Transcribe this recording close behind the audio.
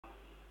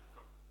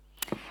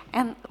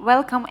And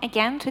welcome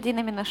again to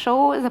Dina Mina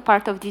Show, the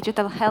part of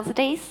Digital Health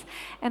Days.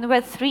 And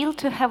we're thrilled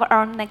to have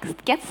our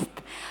next guest,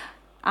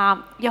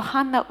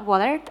 Johanna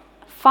Wollert,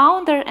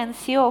 founder and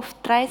CEO of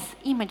Trice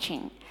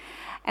Imaging,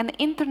 an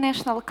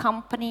international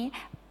company,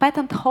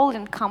 patent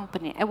holding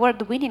company,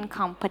 award-winning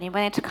company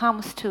when it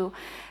comes to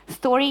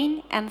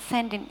storing and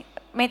sending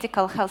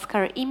medical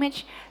healthcare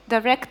image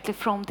directly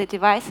from the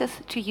devices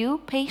to you,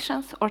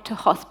 patients, or to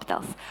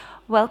hospitals.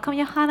 Welcome,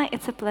 Johanna.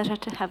 It's a pleasure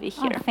to have you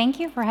here. Oh, thank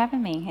you for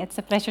having me. It's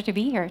a pleasure to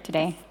be here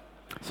today.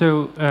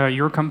 So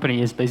your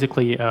company is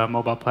basically a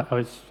mobile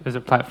is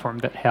a platform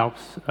that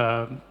helps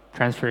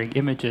transferring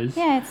images.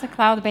 Yeah, it's a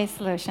cloud-based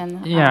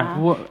solution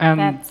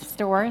that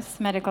stores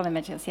medical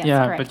images. Yes,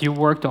 yeah, correct. but you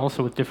worked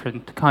also with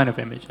different kind of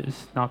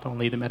images, not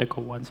only the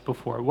medical ones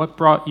before. What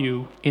brought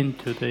you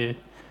into the...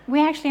 We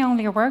actually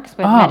only work with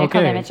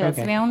medical images.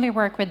 Okay. We only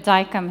work with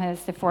DICOM,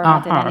 who's the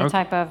format in any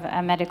type of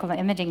medical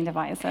imaging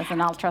device, as an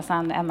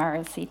ultrasound,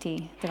 MR,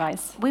 CT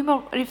device. We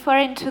were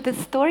referring to the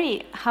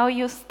story, how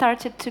you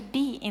started to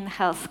be in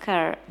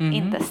healthcare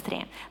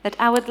industry. That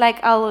I would like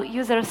our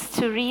users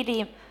to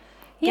really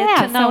get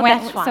to know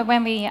that one. So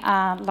when we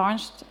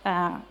launched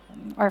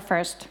our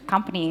first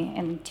company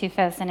in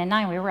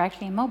 2009, we were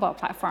actually a mobile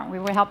platform. We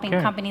were helping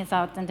companies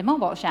out in the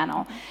mobile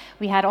channel.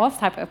 We had all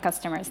types of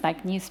customers,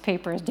 like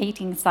newspapers,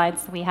 dating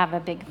sites. We have a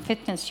big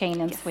fitness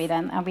chain in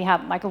Sweden, and we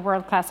had like a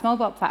world-class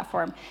mobile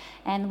platform.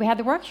 And we had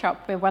a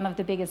workshop with one of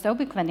the biggest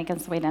OB clinics in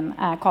Sweden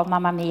called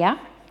Mamma Mia,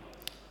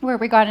 where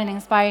we got an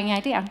inspiring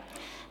idea.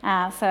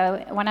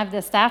 So one of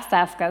the staffs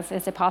asked us,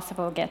 is it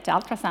possible to get the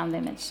ultrasound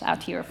image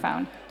out to your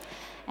phone?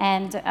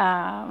 And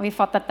we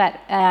thought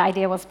that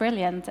idea was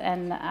brilliant,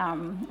 and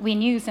we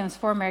knew since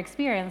former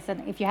experience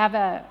that if you have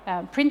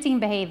a printing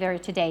behavior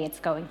today, it's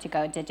going to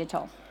go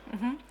digital.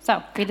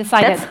 So we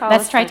decided,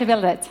 let's try to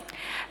build it,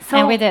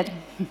 and we did.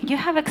 You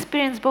have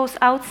experience both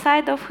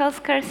outside of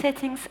healthcare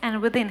settings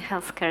and within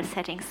healthcare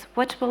settings.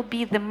 What will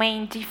be the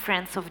main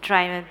difference of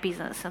driving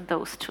business in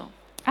those two?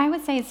 I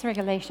would say it's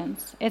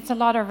regulations. It's a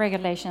lot of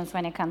regulations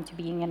when it comes to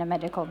being in a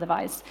medical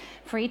device.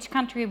 For each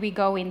country we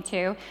go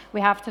into,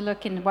 we have to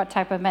look in what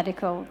type of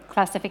medical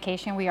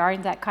classification we are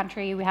in that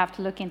country. We have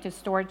to look into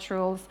storage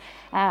rules,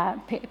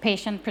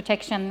 patient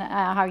protection,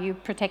 how you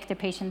protect the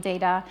patient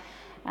data.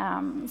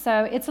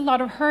 So it's a lot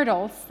of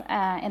hurdles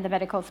in the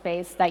medical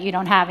space that you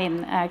don't have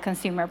in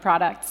consumer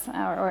products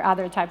or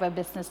other type of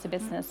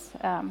business-to-business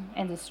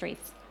industries.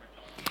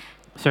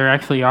 So you're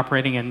actually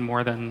operating in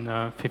more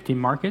than 15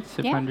 markets,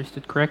 if I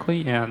understood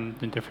correctly, and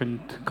in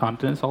different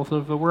continents also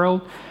of the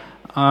world.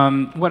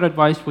 What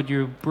advice would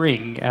you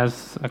bring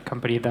as a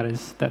company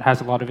that has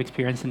a lot of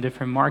experience in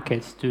different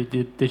markets to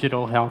the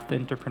digital health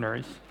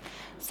entrepreneurs?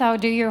 So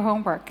do your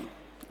homework.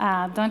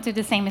 Don't do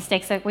the same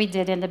mistakes that we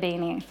did in the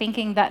beginning,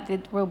 thinking that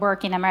it will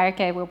work in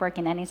America, it will work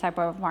in any type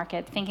of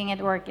market, thinking it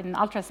will work in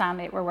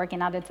ultrasound, it will work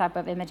in other type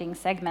of imaging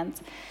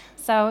segments.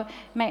 So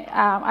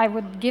I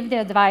would give the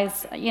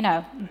advice,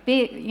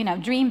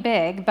 dream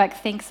big, but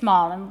think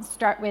small, and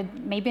start with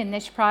maybe a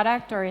niche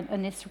product or a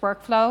niche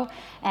workflow,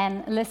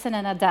 and listen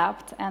and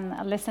adapt, and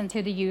listen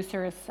to the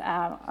users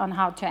on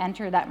how to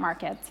enter that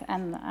market,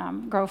 and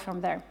grow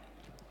from there.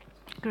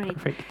 Great.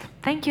 Perfect.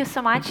 Thank you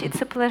so much.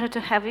 It's a pleasure to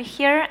have you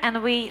here.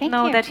 And we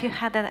know that you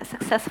had a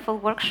successful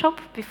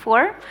workshop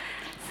before.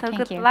 So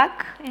good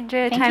luck. Enjoy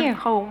your time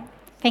home.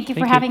 Thank you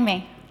for having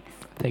me.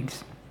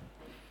 Thanks.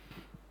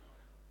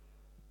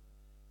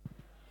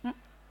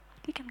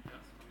 You can.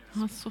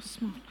 Han var så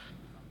smart.